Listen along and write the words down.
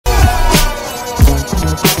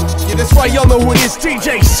right, y'all know who it is,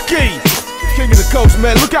 DJ Ski. King of the Coast,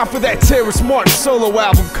 man. Look out for that Terrace Martin solo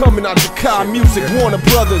album coming out Dogg Music, Warner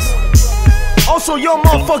Brothers. Also, y'all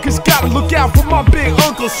motherfuckers gotta look out for my big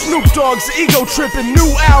uncle Snoop Dogg's Ego Trippin'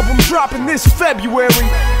 new album dropping this February.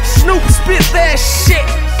 Snoop spit that shit.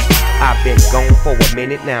 I've been gone for a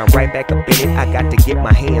minute, now I'm right back up in it. I got to get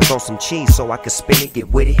my hands on some cheese so I can spin it, get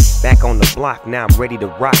with it. Back on the block, now I'm ready to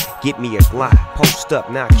rock. Get me a Glock, post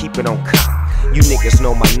up, now keep it on cock. You niggas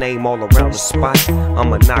know my name all around the spot.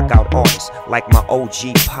 I'm a knockout artist, like my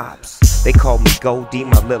OG pops. They call me Goldie,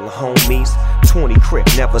 my little homies. 20 Crip,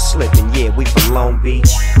 never slipping, yeah, we from Long Beach.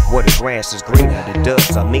 Where the grass is greener, the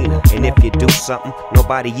dubs are meaner. And if you do something,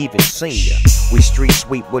 nobody even seen ya. We street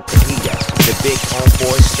sweep with the heater. The big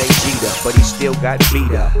homeboy stay G'd up, but he still got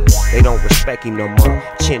beat up. They don't respect him no more,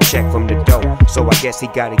 chin check from the door. So I guess he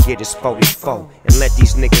gotta get his 44 and let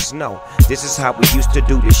these niggas know this is how we used to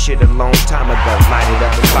do this shit a long time ago. Light it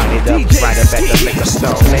up and light it up, right up at the liquor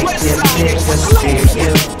store. Make them niggas feel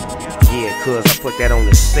you. Yeah, cause I put that on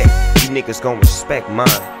the set. You niggas gon' respect mine,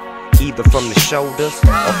 either from the shoulders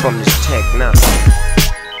or from this tech 9.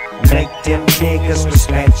 Make them niggas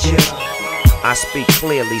respect you. I speak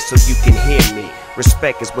clearly so you can hear me.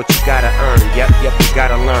 Respect is what you gotta earn. Yep, you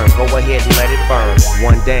gotta learn. Go ahead and let it burn.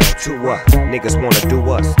 One down, two up. Niggas wanna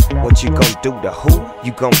do us. What you gon' do to who?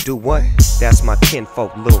 You gon' do what? That's my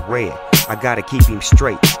kinfolk, Lil Red. I gotta keep him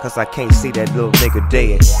straight, cause I can't see that little nigga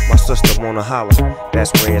dead. My sister wanna holler,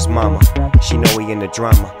 that's Red's mama. She know he in the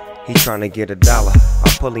drama, he tryna get $1. I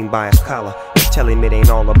pull him by his collar and tell him it ain't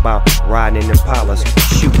all about riding in Impalas,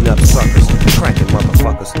 shooting up suckers, cracking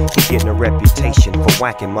motherfuckers. He getting a reputation for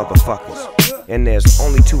whacking motherfuckers. And there's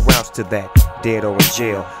only 2 routes to that, dead or in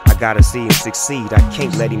jail. I gotta see him succeed, I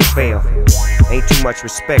can't let him fail. Ain't too much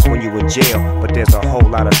respect when you in jail, but there's a whole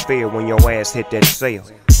lot of fear when your ass hit that cell.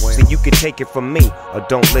 So you can take it from me, or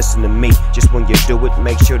don't listen to me. Just when you do it,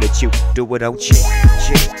 make sure that you do it, oh chick.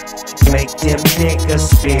 Make them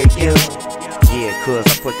niggas fear you. Yeah, cause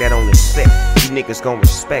I put that on the set. You niggas gon'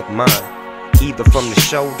 respect mine, either from the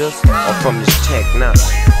shoulders or from this tech 9.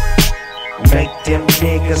 Make them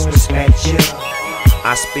niggas respect you.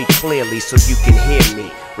 I speak clearly so you can hear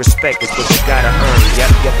me. Respect is what you gotta earn. Yep,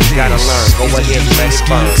 you gotta learn. Go ahead and let it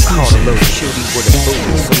burn. Caught a little cutie with a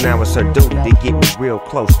booty, so now it's her duty to get me real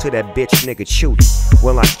close to that bitch nigga Chuty.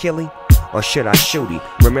 Will I kill him, or should I shoot him?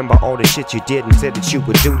 Remember all the shit you did and said that you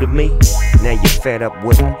would do to me? Now you're fed up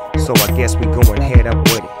with it, so I guess we goin' head up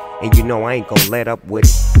with it. And you know I ain't gon' let up with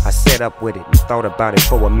it. I set up with it and thought about it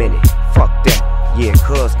for a minute. Fuck that, yeah,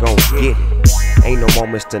 cuz gon' get it. Ain't no more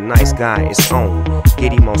Mr. Nice Guy, it's on.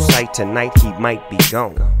 Get him on sight tonight, he might be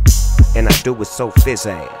gone. And I do it so fizz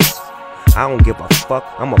ass. I don't give a fuck,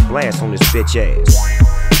 I'ma blast on this bitch ass.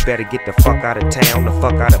 You better get the fuck out of town, the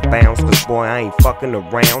fuck out of bounds, cause boy I ain't fucking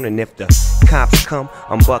around. And if the cops come,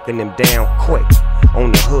 I'm bucking them down quick.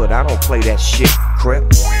 On the hood, I don't play that shit, crip,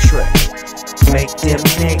 trip. Make them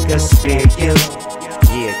niggas fear you.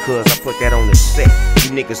 Yeah, cuz I put that on the set.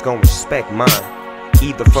 You niggas gon' respect mine,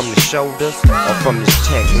 either from the shoulders or from this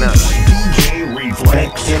tech 9.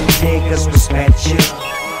 Make them niggas respect you.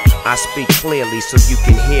 I speak clearly so you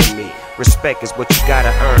can hear me. Respect is what you gotta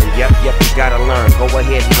earn. Yep, you gotta learn. Go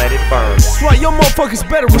ahead and let it burn. That's right, your motherfuckers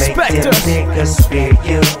better respect us. Make them niggas fear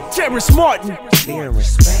you. Terrace Martin, fear and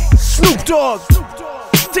respect. Snoop Dogg,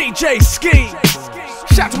 DJ Ski.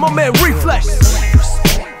 Shout to my man Reflex.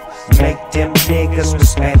 Make them niggas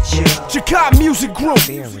respect you. Dogg Music Group,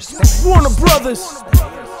 Warner Brothers,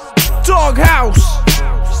 Dogg House.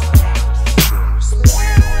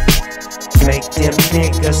 Make them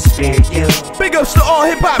niggas fear you. Big ups to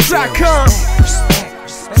allhiphop.com,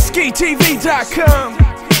 skitv.com,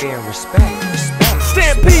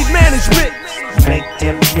 Stampede Management. Make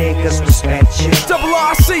them niggas respect you. Double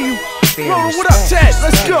R, I see you. Rollin', what up, Ted?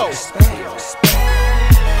 Let's go.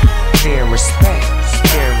 Fear and respect.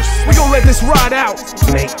 We gon' let this ride out.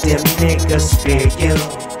 Make them niggas fear you.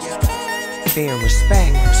 Fear and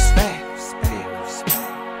respect.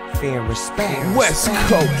 Fear and respect. West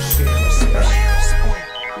Coast.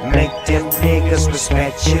 Make them niggas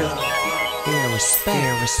respect you. Fear and respect. Fear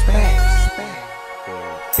and respect.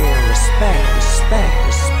 Fear and respect.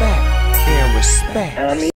 Fear and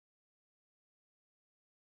respect.